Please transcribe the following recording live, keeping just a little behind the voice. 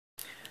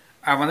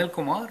I'm Anil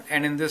Kumar,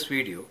 and in this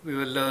video we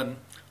will learn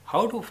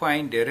how to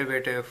find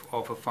derivative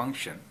of a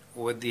function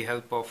with the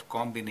help of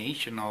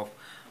combination of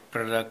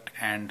product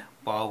and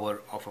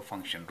power of a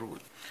function rule.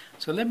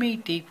 So let me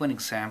take one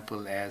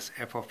example as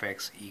f of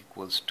x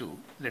equals to,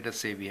 let us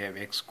say we have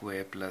x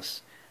squared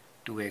plus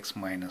 2x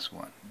minus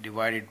 1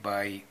 divided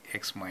by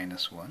x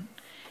minus 1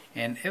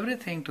 and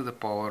everything to the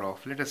power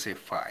of, let us say,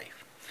 5.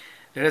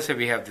 Let us say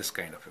we have this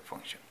kind of a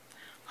function.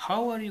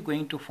 How are you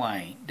going to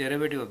find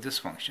derivative of this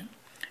function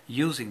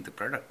using the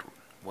product rule?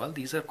 Well,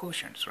 these are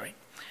quotients, right?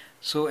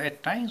 So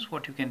at times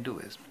what you can do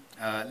is,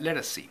 let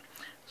us see.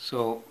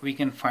 So we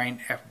can find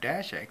f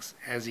dash x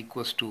as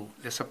equals to,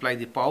 let's apply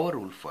the power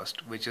rule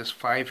first, which is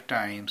 5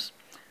 times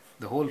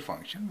the whole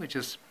function, which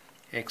is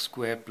x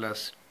squared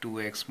plus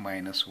 2x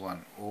minus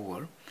 1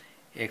 over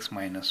x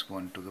minus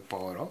 1 to the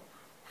power of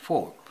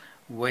 4,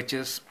 which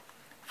is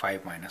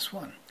 5 minus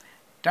 1,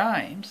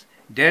 times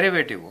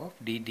derivative of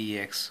d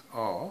dx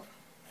of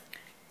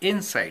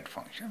inside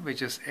function,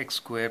 which is x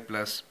squared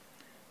plus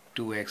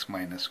 2x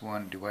minus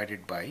 1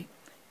 divided by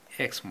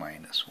x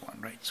minus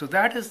 1, right? So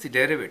that is the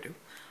derivative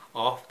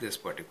of this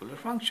particular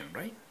function,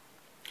 right?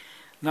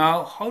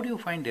 Now, how do you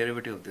find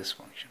derivative of this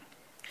function?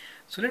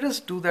 So let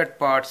us do that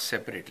part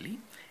separately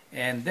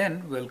and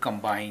then we'll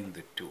combine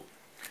the two.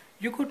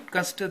 You could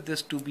consider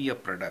this to be a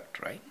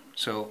product, right?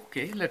 So,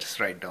 okay,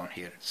 let's write down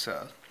here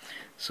itself.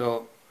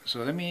 So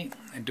let me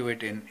do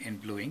it in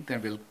blue ink,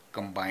 then we'll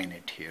combine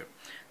it here.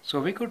 So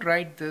we could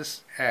write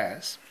this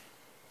as,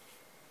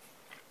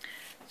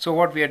 so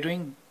what we are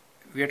doing,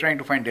 we are trying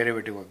to find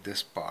derivative of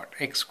this part,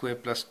 x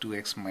squared plus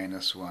 2x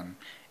minus 1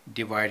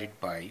 divided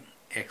by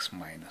x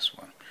minus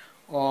 1.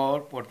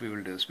 Or what we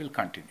will do is we'll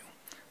continue.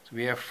 So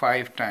we have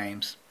 5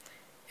 times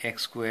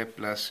x squared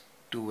plus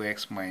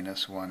 2x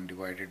minus 1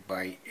 divided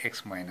by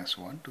x minus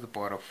 1 to the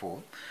power of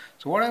 4.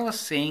 So what I was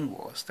saying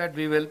was that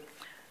we will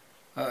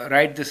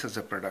write this as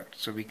a product.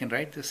 So we can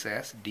write this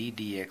as d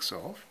dx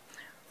of,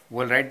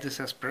 we'll write this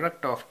as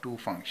product of two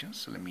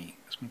functions. So let me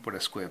put a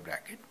square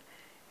bracket,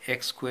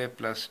 x squared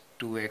plus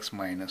 2x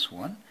minus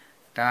 1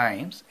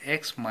 times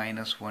x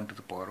minus 1 to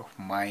the power of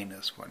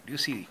minus 1. Do you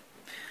see?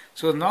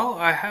 So now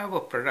I have a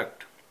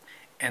product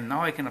and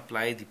now I can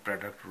apply the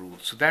product rule.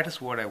 So that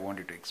is what I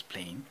wanted to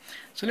explain.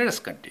 So let us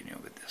continue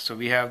with this. So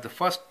we have the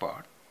first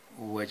part,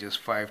 which is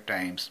 5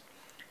 times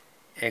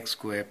x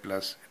squared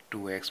plus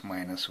 2x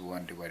minus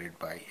 1 divided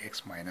by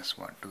x minus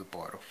 1 to the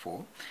power of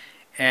 4,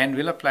 and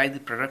we'll apply the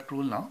product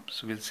rule now.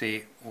 So we'll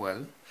say,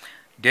 well,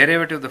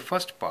 derivative of the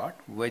first part,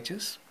 which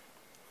is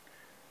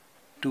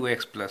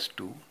 2x plus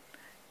 2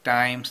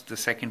 times the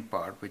second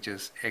part, which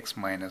is x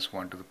minus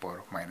 1 to the power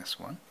of minus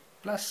 1,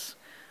 plus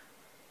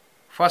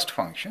first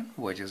function,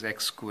 which is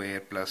x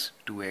squared plus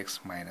 2x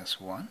minus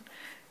 1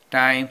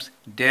 times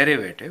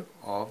derivative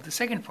of the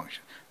second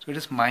function. So it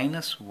is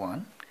minus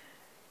 1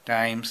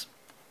 times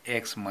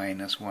x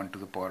minus 1 to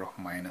the power of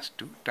minus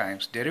 2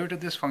 times derivative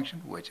of this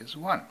function, which is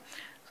 1.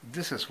 So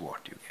this is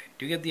what you get.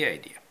 Do you get the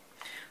idea?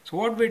 So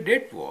what we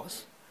did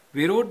was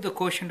we wrote the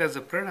quotient as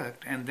a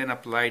product and then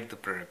applied the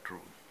product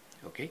rule.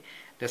 Okay,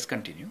 let's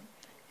continue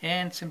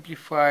and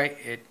simplify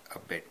it a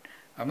bit.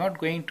 I'm not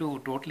going to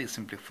totally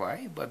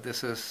simplify, but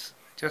this is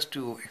just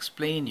to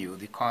explain you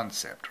the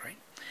concept, right?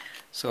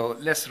 So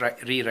let's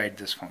rewrite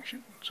this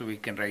function. So we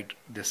can write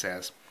this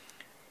as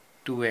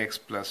 2x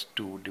plus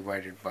 2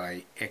 divided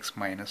by x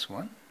minus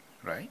 1,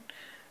 right?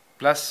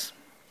 Plus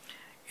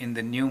in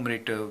the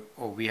numerator,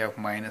 we have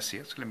minus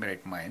here, so let me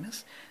write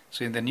minus.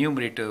 So in the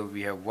numerator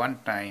we have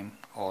 1 time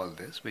all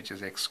this, which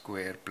is x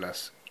squared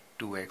plus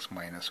 2x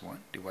minus 1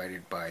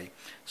 divided by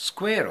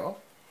square of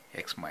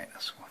x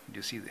minus 1. Do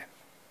you see that?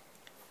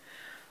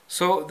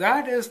 So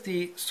that is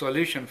the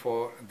solution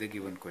for the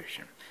given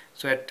question.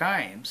 So at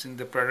times in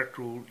the product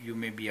rule you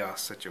may be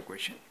asked such a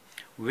question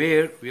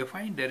where we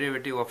find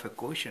derivative of a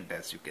quotient,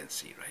 as you can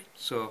see, right?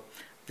 So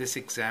this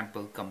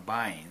example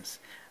combines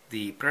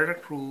the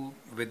product rule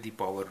with the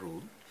power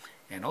rule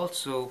and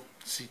also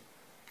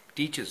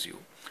teaches you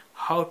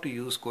how to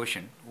use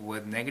quotient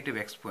with negative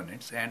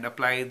exponents and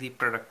apply the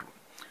product rule.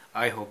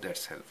 I hope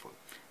that's helpful.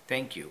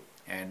 Thank you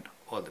and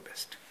all the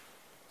best.